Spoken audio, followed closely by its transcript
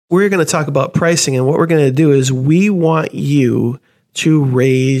we're going to talk about pricing. And what we're going to do is we want you to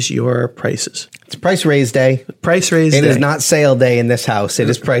raise your prices. It's price raise day. Price raise day. It is not sale day in this house. It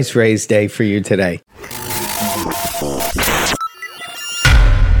is price raise day for you today.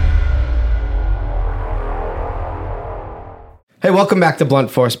 Hey, welcome back to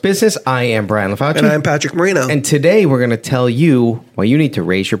Blunt Force Business. I am Brian LaFauci. And I'm Patrick Marino. And today we're going to tell you why you need to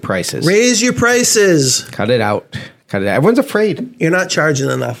raise your prices. Raise your prices. Cut it out. Cut it out. Everyone's afraid. You're not charging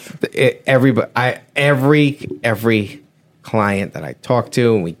enough. Every client that I talk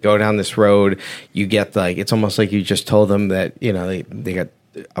to, and we go down this road, you get like, it's almost like you just told them that, you know, they got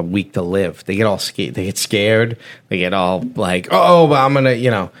a week to live. They get all scared. They get scared. They get all like, oh, but I'm going to,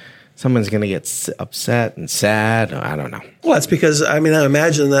 you know, someone's going to get upset and sad. I don't know. Well, that's because, I mean, I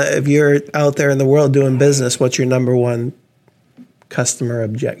imagine that if you're out there in the world doing business, what's your number one customer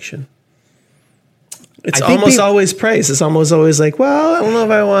objection? It's almost always price. It's almost always like, well, I don't know if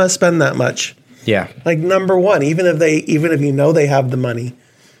I want to spend that much. Yeah. Like number one, even if you know they have the money,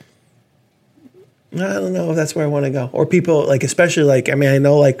 I don't know if that's where I want to go. Or people like, especially like, I mean, I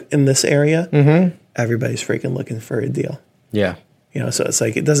know like in this area, everybody's freaking looking for a deal. Yeah. You know, so it's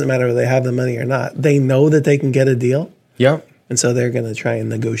like, it doesn't matter whether they have the money or not. They know that they can get a deal. Yep. And so they're going to try and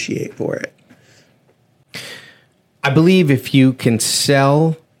negotiate for it. I believe if you can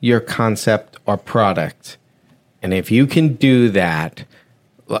sell your concept or product, and if you can do that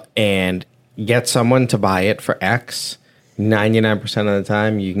and get someone to buy it for X, 99% of the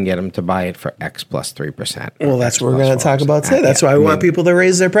time, you can get them to buy it for X plus 3%. Well, that's what we're going to talk about today. That's why we want people to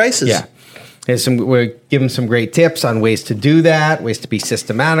raise their prices. Yeah. We're giving some great tips on ways to do that, ways to be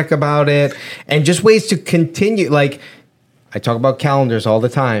systematic about it, and just ways to continue. Like, I talk about calendars all the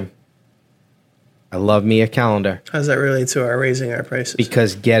time. I love me a calendar. How does that relate to our raising our prices?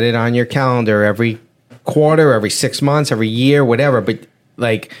 Because get it on your calendar every quarter, every 6 months, every year, whatever. But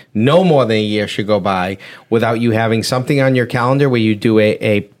like, no more than a year should go by without you having something on your calendar where you do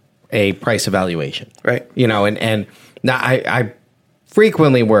a price evaluation. Right. You know, and now I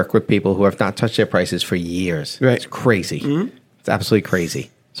frequently work with people who have not touched their prices for years. Right. It's crazy. Mm-hmm. It's absolutely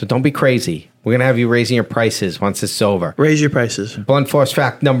crazy. So don't be crazy. We're going to have you raising your prices once it's over. Raise your prices. Blunt Force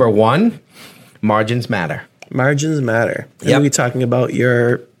fact number 1, margins matter. Margins matter. Yep. And we're talking about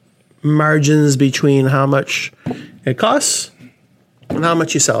your margins between how much it costs and how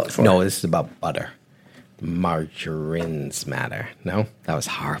much you sell it for. No, this is about butter. Margarines matter. No, that was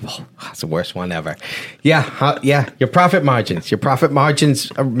horrible. That's the worst one ever. Yeah, your profit margins. Your profit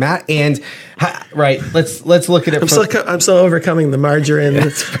margins are right. Let's look at it. I'm still overcoming the margarine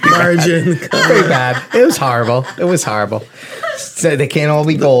margin. Very bad. It was horrible. So they can't all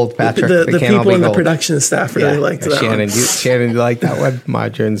be gold, Patrick. The people in the production staff really liked that Shannon, one. Shannon, you like that one?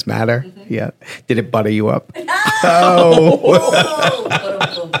 Margarines matter. Yeah. Did it butter you up? Oh.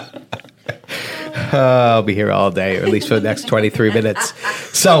 I'll be here all day, or at least for the next 23 minutes.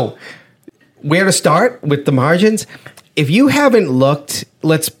 So, where to start with the margins? If you haven't looked,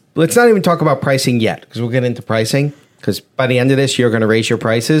 let's not even talk about pricing yet, because we'll get into pricing, because by the end of this, you're going to raise your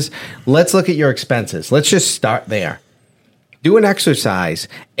prices. Let's look at your expenses. Let's just start there. Do an exercise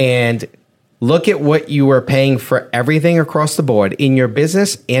and look at what you are paying for everything across the board in your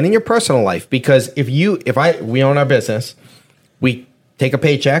business and in your personal life. Because we own our business, we take a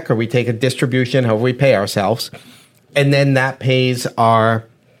paycheck or we take a distribution, however we pay ourselves, and then that pays our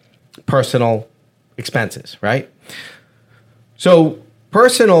personal expenses, right? So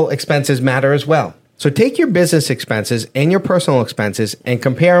personal expenses matter as well. So take your business expenses and your personal expenses and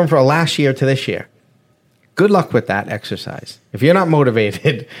compare them for last year to this year. Good luck with that exercise. If you're not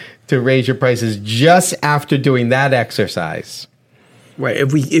motivated to raise your prices just after doing that exercise. Right.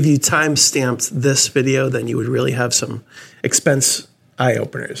 If you time stamped this video, then you would really have some expense eye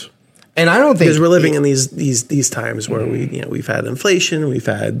openers. And I don't think, because we're living in these times where we've had inflation, we've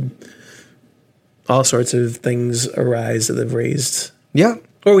had all sorts of things arise that have raised. Yeah.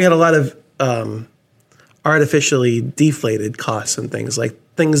 Or we had a lot of artificially deflated costs and things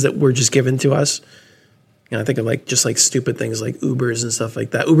that were just given to us. You know, I think of just stupid things like Ubers and stuff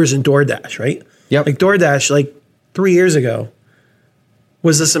like that. Ubers and DoorDash, right? Yep. Like DoorDash, 3 years ago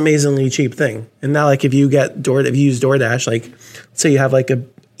was this amazingly cheap thing. And now, if you use DoorDash, say you have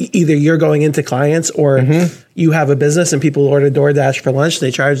either you're going into clients or you have a business and people order DoorDash for lunch,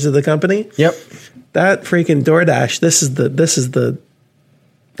 they charge to the company. Yep. That freaking DoorDash, that's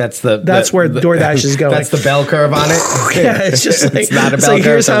where DoorDash is going. That's the bell curve on it. Yeah, it's just it's not a bell curve.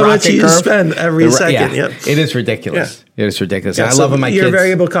 Here's how much you spend every second. Yeah. It is ridiculous. Yeah. It is ridiculous. Yeah, I love when my your kids,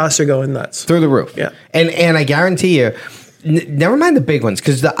 variable costs are going nuts through the roof. Yeah, and I guarantee you, never mind the big ones,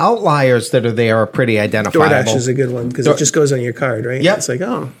 because the outliers that are there are pretty identifiable. DoorDash is a good one because it just goes on your card, right? Yep. It's like,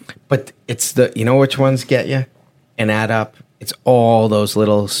 oh. But it's you know which ones get you and add up? It's all those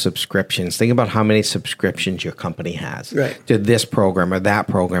little subscriptions. Think about how many subscriptions your company has to this program or that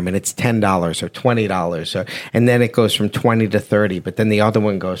program, and it's $10 or $20, and then it goes from 20 to 30, but then the other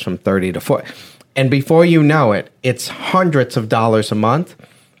one goes from 30 to 40. And before you know it, it's hundreds of dollars a month,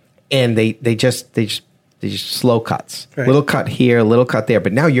 and they just slow cuts. Right. Little cut here, little cut there,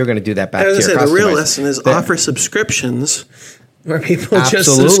 but now you're going to do that back to your customers. The real lesson is offer subscriptions where people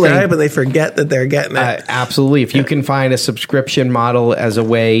just subscribe and they forget that they're getting it. Absolutely. If you can find a subscription model as a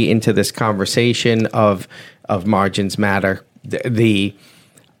way into this conversation of margins matter, the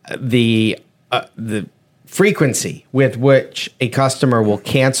frequency with which a customer will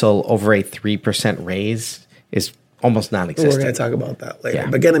cancel over a 3% raise is almost non-existent. We're going to talk about that later. Yeah.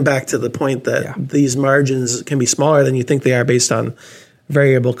 But getting back to the point that these margins can be smaller than you think they are based on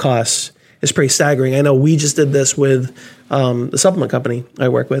variable costs is pretty staggering. I know we just did this with the supplement company I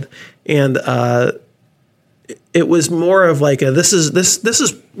work with, and it was more of like this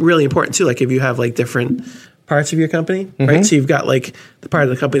is really important too. Like if you have like different parts of your company, right? So you've got like the part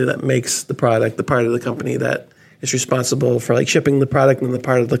of the company that makes the product, the part of the company that is responsible for like shipping the product, and the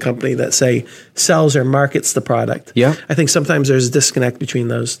part of the company that say sells or markets the product. Yeah, I think sometimes there's a disconnect between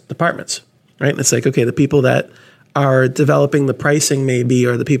those departments, right? And it's like, okay, the people that are developing the pricing maybe,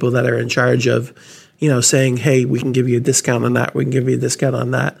 or the people that are in charge of, saying, hey, we can give you a discount on that, we can give you a discount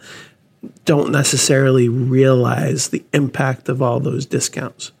on that, don't necessarily realize the impact of all those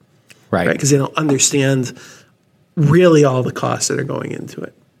discounts. Right. Because they don't understand really all the costs that are going into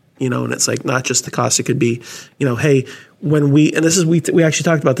it. And it's like not just the cost. It could be, hey, when we actually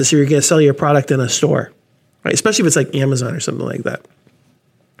talked about this, you're going to sell your product in a store, right? Especially if it's like Amazon or something like that.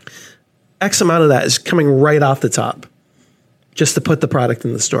 X amount of that is coming right off the top just to put the product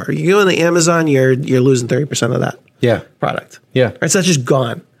in the store. You go into Amazon, you're losing 30% of that product. Yeah. Right. So that's just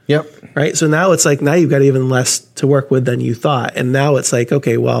gone. Yep. Right. So now it's like, now you've got even less to work with than you thought. And now it's like,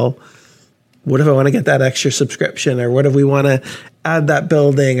 okay, well, what if I want to get that extra subscription, or what if we want to add that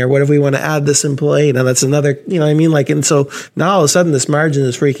building, or what if we want to add this employee? Now that's another, and so now all of a sudden this margin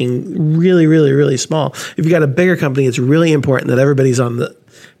is freaking really, really, really small. If you've got a bigger company, it's really important that everybody's on the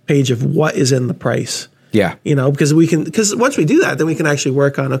page of what is in the price. Yeah. Because once we do that, then we can actually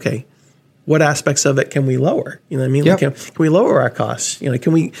work on, okay, what aspects of it can we lower? You know what I mean? Yep. Can we lower our costs?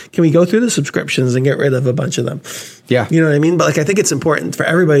 Can we go through the subscriptions and get rid of a bunch of them? Yeah. You know what I mean? But I think it's important for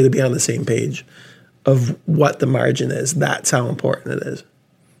everybody to be on the same page of what the margin is. That's how important it is.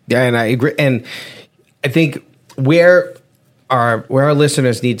 Yeah, and I agree. And I think where our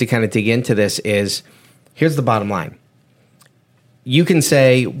listeners need to kind of dig into this is, here's the bottom line. You can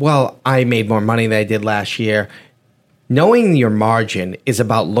say, well, I made more money than I did last year. Knowing your margin is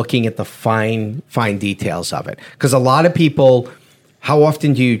about looking at the fine details of it. Because a lot of people, how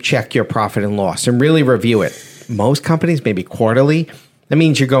often do you check your profit and loss and really review it? Most companies, maybe quarterly. That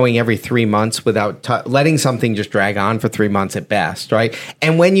means you're going every 3 months without letting something just drag on for 3 months at best, right?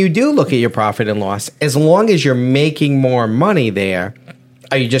 And when you do look at your profit and loss, as long as you're making more money there,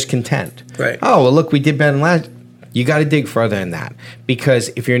 are you just content? Right. Oh, well, look, we did better than last. You got to dig further in that,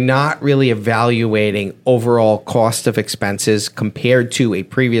 because if you're not really evaluating overall cost of expenses compared to a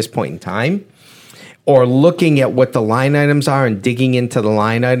previous point in time, or looking at what the line items are and digging into the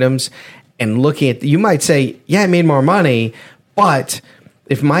line items and looking at, you might say, yeah, I made more money, but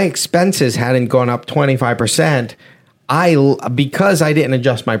if my expenses hadn't gone up 25%, because I didn't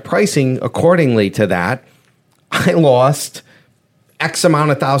adjust my pricing accordingly to that, I lost X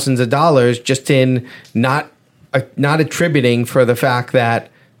amount of thousands of dollars just in not attributing for the fact that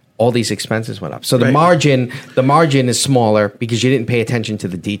all these expenses went up. So the margin is smaller because you didn't pay attention to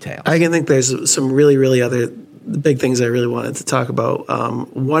the details. I can think there's some really, really other big things I really wanted to talk about.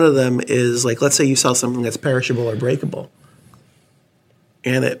 One of them is, like, let's say you sell something that's perishable or breakable,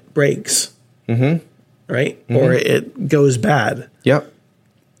 and it breaks, right? Mm-hmm. Or it goes bad. Yep.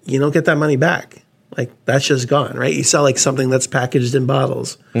 You don't get that money back. Like, that's just gone, right? You sell like something that's packaged in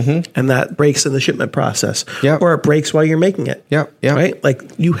bottles, and that breaks in the shipment process, or it breaks while you're making it. Right? Like,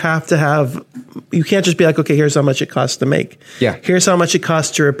 you have to have, you can't just be like, okay, here's how much it costs to make. Yeah. Here's how much it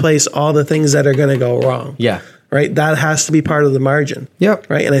costs to replace all the things that are going to go wrong. Yeah. Right? That has to be part of the margin. Yep.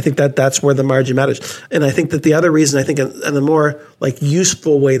 Right? And I think that's where the margin matters. And I think that the other reason, I think, and the more like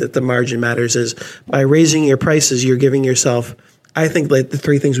useful way that the margin matters is by raising your prices, you're giving yourself, I think, like the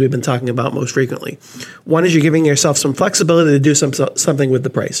three things we've been talking about most frequently. One is you're giving yourself some flexibility to do something with the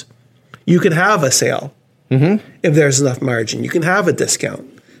price. You can have a sale if there's enough margin. You can have a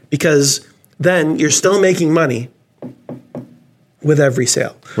discount, because then you're still making money, with every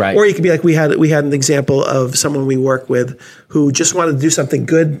sale. Right. Or you could be like, we had an example of someone we work with who just wanted to do something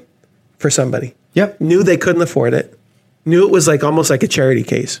good for somebody. Yep. Knew they couldn't afford it. Knew it was like almost like a charity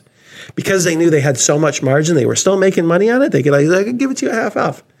case. Because they knew they had so much margin, they were still making money on it. They could like, I could give it to you half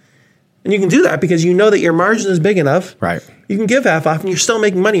off. And you can do that because you know that your margin is big enough. Right. You can give half off and you're still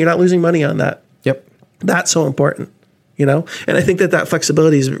making money. You're not losing money on that. Yep. That's so important, you know? And I think that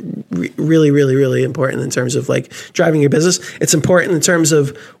flexibility is really, really, really important in terms of like driving your business. It's important in terms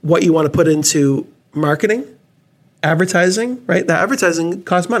of what you want to put into marketing, advertising, right? The advertising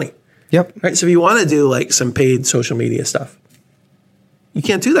costs money. Yep. Right. So if you want to do like some paid social media stuff, you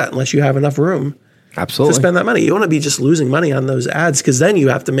can't do that unless you have enough room Absolutely. to spend that money. You want to be just losing money on those ads because then you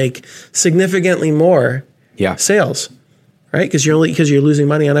have to make significantly more sales, right? Because you're losing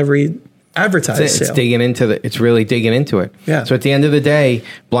money on every advertised sale. It's really digging into it. Yeah. So at the end of the day,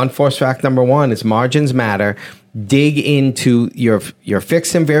 blunt force fact number one is margins matter. Dig into your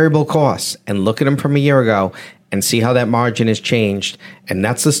fixed and variable costs and look at them from a year ago and see how that margin has changed. And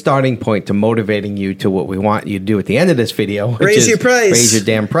that's the starting point to motivating you to what we want you to do at the end of this video. Which raise is your price. Raise your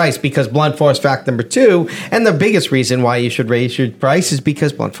damn price. Because blunt force fact number two, and the biggest reason why you should raise your price is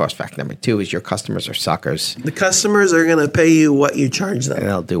because blunt force fact number two is your customers are suckers. The customers are going to pay you what you charge them. And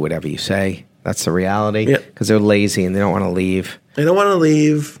they'll do whatever you say. That's the reality. Yep. Because they're lazy and they don't want to leave. They don't want to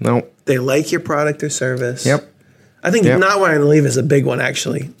leave. No. They like your product or service. Yep. I think not wanting to leave is a big one,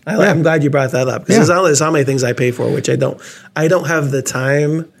 actually. I'm glad you brought that up because there's how many things I pay for, which I don't have the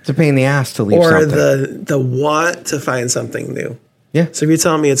time. It's a pain in the ass to leave or something. the want to find something new. Yeah. So if you're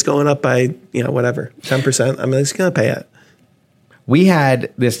telling me it's going up by, whatever, 10%, I'm just going to pay it. We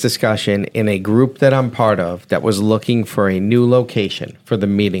had this discussion in a group that I'm part of that was looking for a new location for the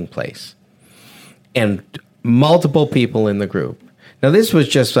meeting place. And multiple people in the group. Now, this was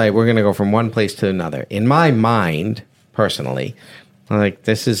just like, we're going to go from one place to another. In my mind, personally, I'm like,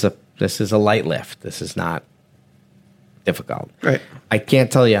 this is a light lift. This is not difficult. Right. I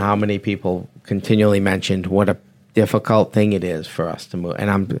can't tell you how many people continually mentioned what a difficult thing it is for us to move.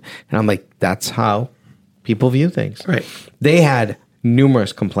 And I'm like, that's how people view things. Right. They had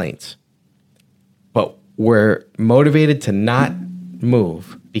numerous complaints, but were motivated to not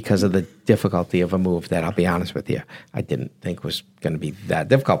move because of the difficulty of a move that, I'll be honest with you, I didn't think was going to be that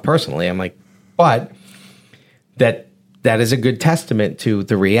difficult personally. I'm like, but that is a good testament to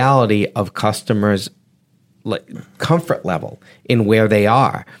the reality of customers' comfort level in where they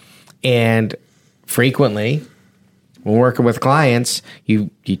are. And frequently, when working with clients, you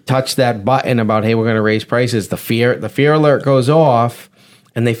touch that button about, hey, we're going to raise prices. The fear alert goes off,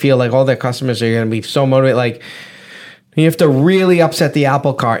 and they feel like all their customers are going to be so motivated. Like, you have to really upset the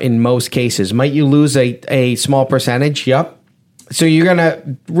apple cart in most cases. Might you lose a small percentage? Yep. So you're going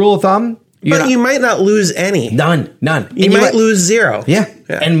to, rule of thumb, you might not lose any. None. You might lose zero. Yeah.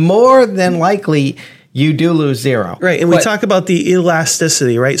 And more than likely, you do lose zero. Right. And we talk about the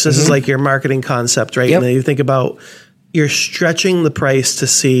elasticity, right? So this is like your marketing concept, right? Yep. And then you think about you're stretching the price to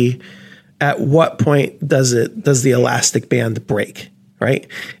see at what point does the elastic band break, right?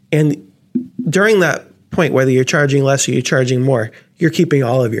 And during that point, whether you're charging less or you're charging more, you're keeping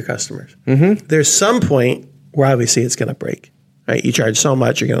all of your customers. Mm-hmm. There's some point where obviously it's going to break, right? You charge so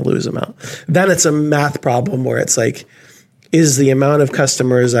much, you're going to lose them out. Then it's a math problem where it's like, is the amount of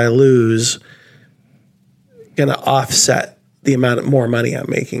customers I lose going to offset the amount of more money I'm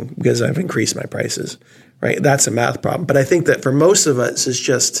making because I've increased my prices, right? That's a math problem. But I think that for most of us, it's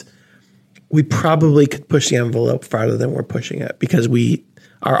just, we probably could push the envelope farther than we're pushing it because we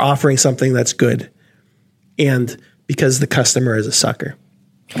are offering something that's good. And because the customer is a sucker.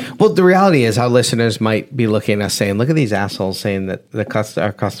 Well, the reality is our listeners might be looking at us saying, look at these assholes saying that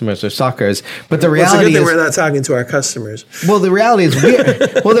our customers are suckers. But the reality is, we're not talking to our customers. Well, the reality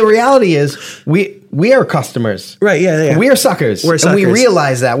is we are customers. Right, yeah. We are suckers. We're suckers. And we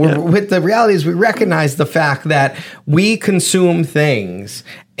realize that. With the reality is we recognize the fact that we consume things,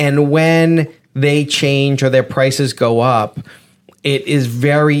 and when they change or their prices go up, it is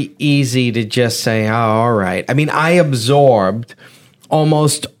very easy to just say, oh, all right. I mean, I absorbed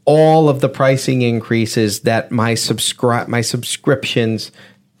almost all of the pricing increases that my subscriptions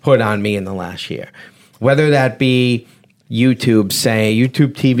put on me in the last year. Whether that be YouTube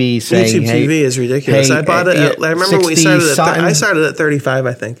TV saying, YouTube TV is ridiculous. Hey, I bought it. I remember when we started I started at 35,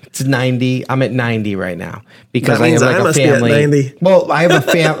 I think. It's 90. I'm at 90 right now because that means I have I a must family. Be at 90. Well, I have a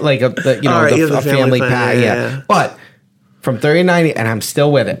family, a family pack. Yeah. But from 30 to 90, and I'm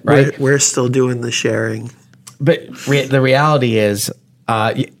still with it, right? We're still doing the sharing. But the reality is,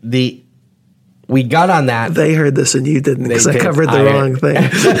 we got on that. They heard this and you didn't because I did. covered the wrong thing.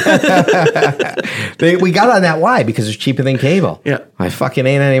 We got on that. Why? Because it's cheaper than cable. Yeah. I fucking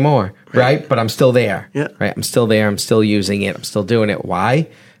ain't anymore. Right. But I'm still there. Yeah. Right. I'm still there. I'm still using it. I'm still doing it. Why?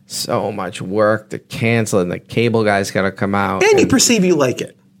 So much work to cancel, and the cable guy's got to come out. And you perceive you like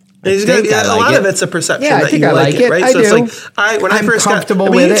it. A lot of it's a perception Yeah, I that think you I like it, right? I so do. it's like when I I'm first comfortable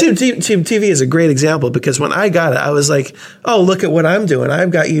got, with YouTube TV is a great example because when I got it, I was like, oh, look at what I'm doing.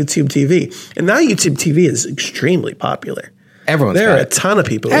 I've got YouTube TV, and now YouTube TV is extremely popular. Everyone's There got are it. a ton of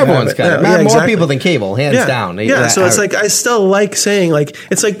people. Everyone's got it. Yeah, More exactly. people than cable, hands down. Yeah, so it's like I still like saying like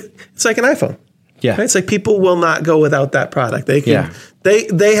it's like an iPhone. Yeah. Right? It's like people will not go without that product. They can. Yeah.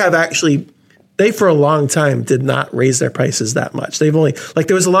 They have actually. They for a long time did not raise their prices that much. They've only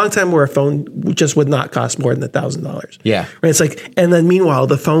there was a long time where a phone just would not cost more than $1,000. Yeah. Right. It's like, and then meanwhile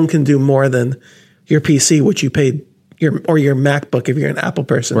the phone can do more than your PC, which you paid. Your MacBook if you're an Apple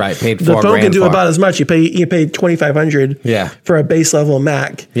person, Right, paid the phone $4,000 can do for. about as much. You paid $2,500 Yeah. for a base level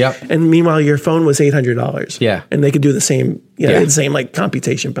Mac. Yep. And meanwhile your phone was $800. Yeah. And they could do the same, Yeah. the same like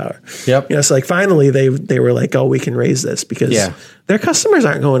computation power. Yep. So like finally they were like, oh, we can raise this because Yeah. their customers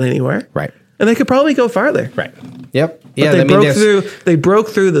aren't going anywhere. Right. And they could probably go farther. Right. Yep. But Yeah. they broke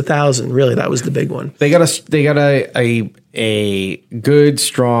through the 1,000. Really, that was the big one. They got a good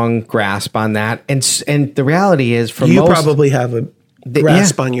strong grasp on that, and the reality is, for You most, probably have a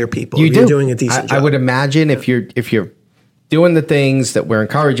grasp on your people. You if do. You're doing a decent job. I would imagine if you're doing the things that we're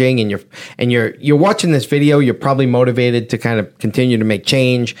encouraging, and you're watching this video, you're probably motivated to kind of continue to make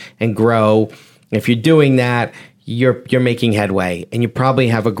change and grow. If you're doing that, you're making headway, and you probably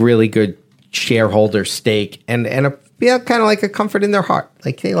have a really good shareholder stake and a kind of like a comfort in their heart.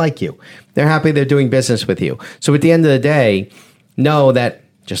 Like they like you. They're happy they're doing business with you. So at the end of the day, know that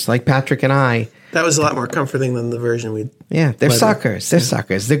just like Patrick and I, That was a lot more comforting than the version we. yeah, they're suckers. They're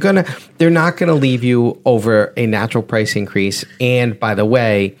suckers. They're not gonna leave you over a natural price increase. And by the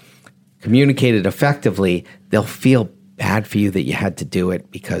way, communicated effectively, they'll feel bad for you that you had to do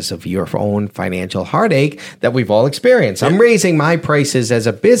it because of your own financial heartache that we've all experienced. I'm raising my prices as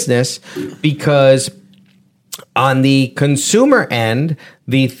a business because on the consumer end,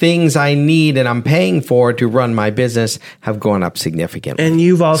 the things I need and I'm paying for to run my business have gone up significantly. And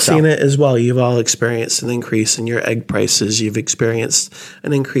you've all seen it as well. You've all experienced an increase in your egg prices. You've experienced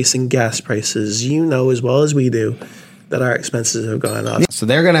an increase in gas prices. You know as well as we do that our expenses have gone up. So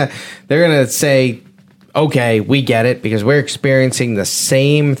they're gonna say, okay, we get it because we're experiencing the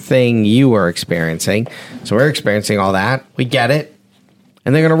same thing you are experiencing. So we're experiencing all that. We get it.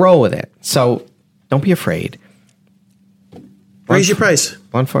 And they're going to roll with it. So don't be afraid. Raise your price.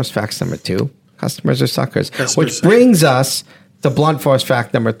 Blunt force facts number 2. Customers are suckers. Customers Which suck. brings us to blunt force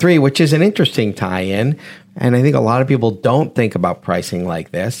fact number 3, which is an interesting tie-in. And I think a lot of people don't think about pricing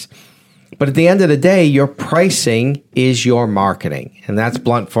like this. But at the end of the day, your pricing is your marketing. And that's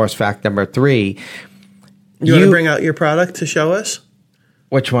blunt force fact number 3. You want to bring out your product to show us?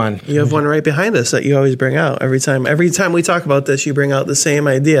 Which one? You have one right behind us that you always bring out every time. Every time we talk about this, you bring out the same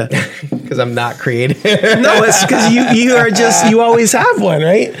idea. Because I'm not creative. No, it's because you always have one,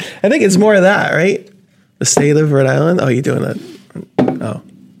 right? I think it's more of that, right? The state of Rhode Island. Oh, you're doing that. Oh,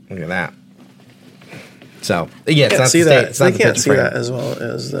 Look at that. So, yeah, it's can't not see the that. state. It's not They the can't picture see frame. that as well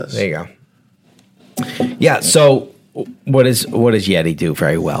as this. There you go. Yeah, so what does Yeti do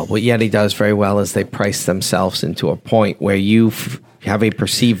very well? What Yeti does very well is they price themselves into a point where you have a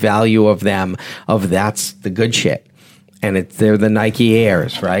perceived value of them, of that's the good shit. And they're the Nike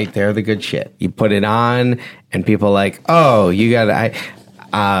Airs, right? They're the good shit. You put it on and people are like, oh, you got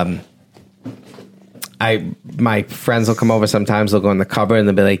my friends will come over sometimes, they'll go in the cupboard and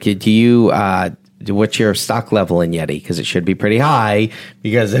they'll be like, do you what's your stock level in Yeti? Because it should be pretty high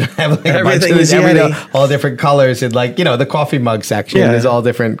because it have like Everything is Yeti. all different colors and like, the coffee mug section Yeah. is all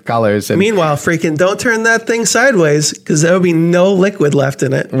different colors. And Meanwhile, freaking don't turn that thing sideways because there will be no liquid left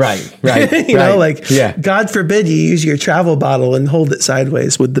in it. right. You know, right. like God forbid you use your travel bottle and hold it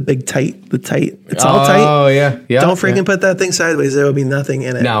sideways with the big tight. It's all tight. Oh yeah. Don't freaking put that thing sideways. There will be nothing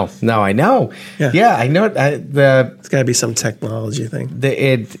in it. No, I know. Yeah. I know. It's got to be some technology thing.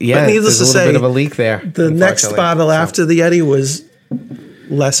 Needless needless there's to a little say, bit of a leak there. The next unfortunately. bottle So- after the Yeti was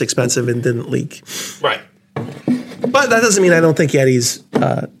less expensive and didn't leak. Right. But that doesn't mean I don't think Yeti's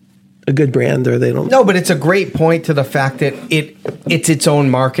a good brand or they don't. No, but it's a great point to the fact that it's its own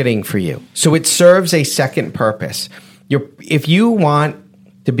marketing for you. So it serves a second purpose. If you want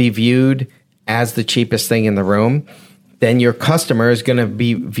to be viewed as the cheapest thing in the room, then your customer is going to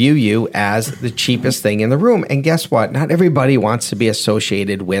view you as the cheapest thing in the room. And guess what? Not everybody wants to be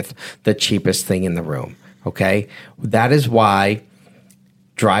associated with the cheapest thing in the room. Okay? That is why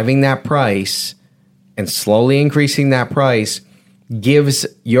driving that price and slowly increasing that price gives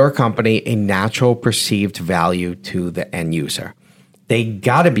your company a natural perceived value to the end user. They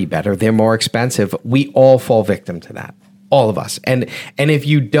got to be better. They're more expensive. We all fall victim to that. All of us. And if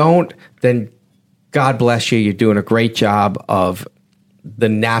you don't, then God bless you. You're doing a great job of the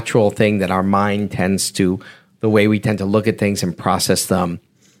natural thing that our mind tends to, the way we tend to look at things and process them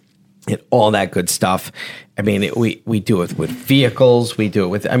and all that good stuff. I mean, we do it with vehicles. We do it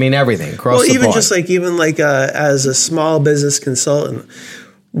with, everything across the board. Even as a small business consultant,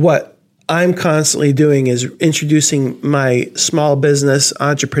 what I'm constantly doing is introducing my small business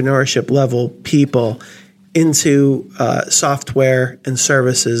entrepreneurship level people into software and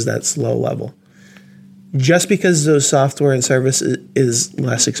services that's low level. Just because those software and services is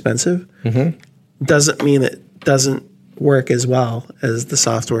less expensive doesn't mean it doesn't work as well as the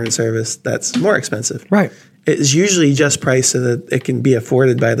software and service that's more expensive. Right. It's usually just priced so that it can be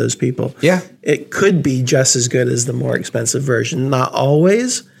afforded by those people. Yeah. It could be just as good as the more expensive version. Not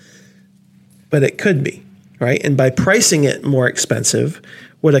always, but it could be, right? And by pricing it more expensive,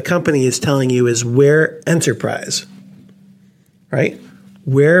 what a company is telling you is we're enterprise, right?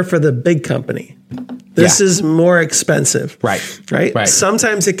 We're for the big company. This is more expensive. Right?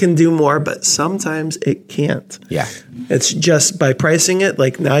 Sometimes it can do more, but sometimes it can't. Yeah. It's just by pricing it,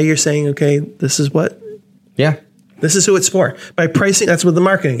 like now you're saying, okay, this is what. Yeah. This is who it's for. By pricing, that's what the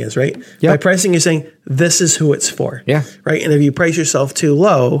marketing is, right? Yep. By pricing, you're saying this is who it's for. Yeah. Right? And if you price yourself too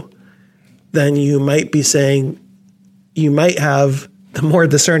low, then you might be saying you might have the more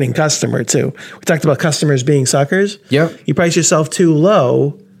discerning customer too. We talked about customers being suckers. Yep. You price yourself too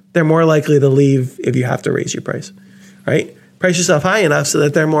low, they're more likely to leave if you have to raise your price, right? Price yourself high enough so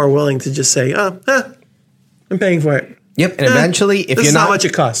that they're more willing to just say, I'm paying for it. Yep. And eventually, if this you're is not how much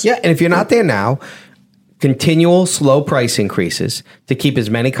it costs. Yeah. And if you're not there now, continual slow price increases to keep as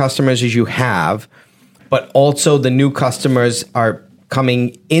many customers as you have, but also the new customers are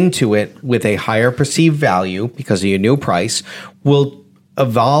coming into it with a higher perceived value because of your new price will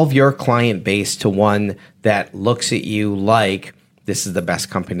evolve your client base to one that looks at you like this is the best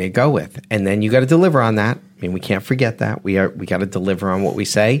company to go with. And then you got to deliver on that. I mean, we can't forget that. We got to deliver on what we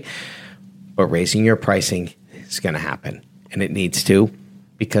say, but raising your pricing is going to happen, and it needs to,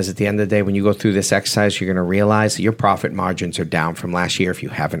 because at the end of the day, when you go through this exercise, you're going to realize that your profit margins are down from last year if you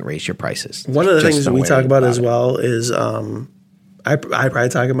haven't raised your prices. One of the things that we talk about as well is I probably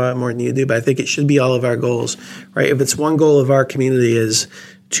talk about it more than you do, but I think it should be all of our goals, right? If it's one goal of our community is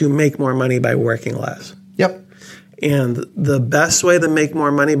to make more money by working less. Yep. And the best way to make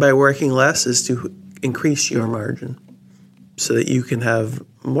more money by working less is to increase your margin so that you can have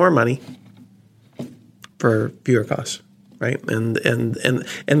more money for fewer costs, right? And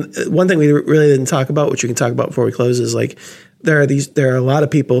one thing we really didn't talk about, which we can talk about before we close, is like there are a lot of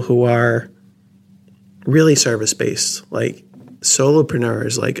people who are really service-based, like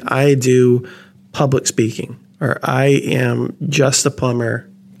solopreneurs. Like I do public speaking, or I am just a plumber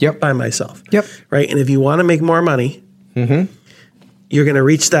by myself. Yep. Right. And if you want to make more money, you're going to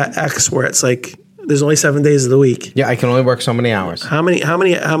reach that X where it's like, there's only 7 days of the week. Yeah. I can only work so many hours. How many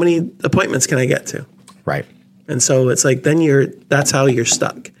appointments can I get to? Right. And so it's like, that's how you're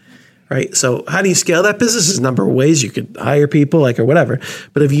stuck. Right. So how do you scale that business? There's a number of ways you could hire people, or whatever.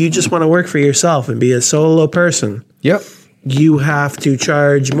 But if you just want to work for yourself and be a solo person, you have to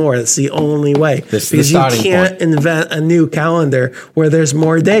charge more. That's the only way. Because you can't invent a new calendar where there's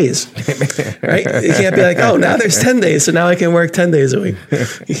more days, right? You can't be like, oh, now there's 10 days, so now I can work 10 days a week.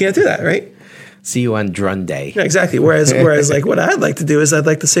 You can't do that, right? See you on Drun Day. Yeah, exactly. Whereas like what I'd like to do is I'd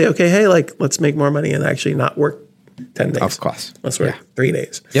like to say, okay, hey, like let's make more money and actually not work 10 days. Of course. Let's work 3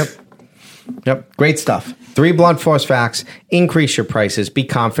 days. Yep. Great stuff. 3 blunt force facts. Increase your prices. Be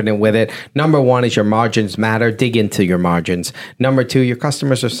confident with it. Number 1 is your margins matter. Dig into your margins. Number 2, your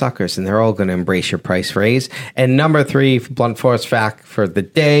customers are suckers and they're all going to embrace your price raise. And number 3, blunt force fact for the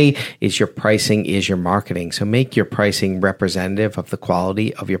day is your pricing is your marketing. So make your pricing representative of the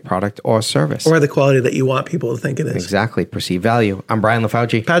quality of your product or service. Or the quality that you want people to think it is. Exactly. Perceived value. I'm Brian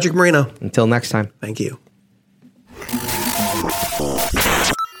LaFauci. Patrick Marino. Until next time. Thank you.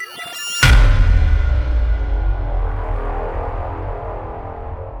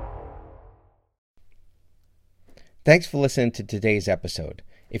 Thanks for listening to today's episode.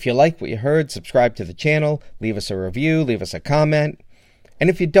 If you like what you heard, subscribe to the channel, leave us a review, leave us a comment. And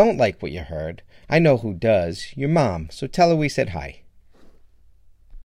if you don't like what you heard, I know who does, your mom, so tell her we said hi.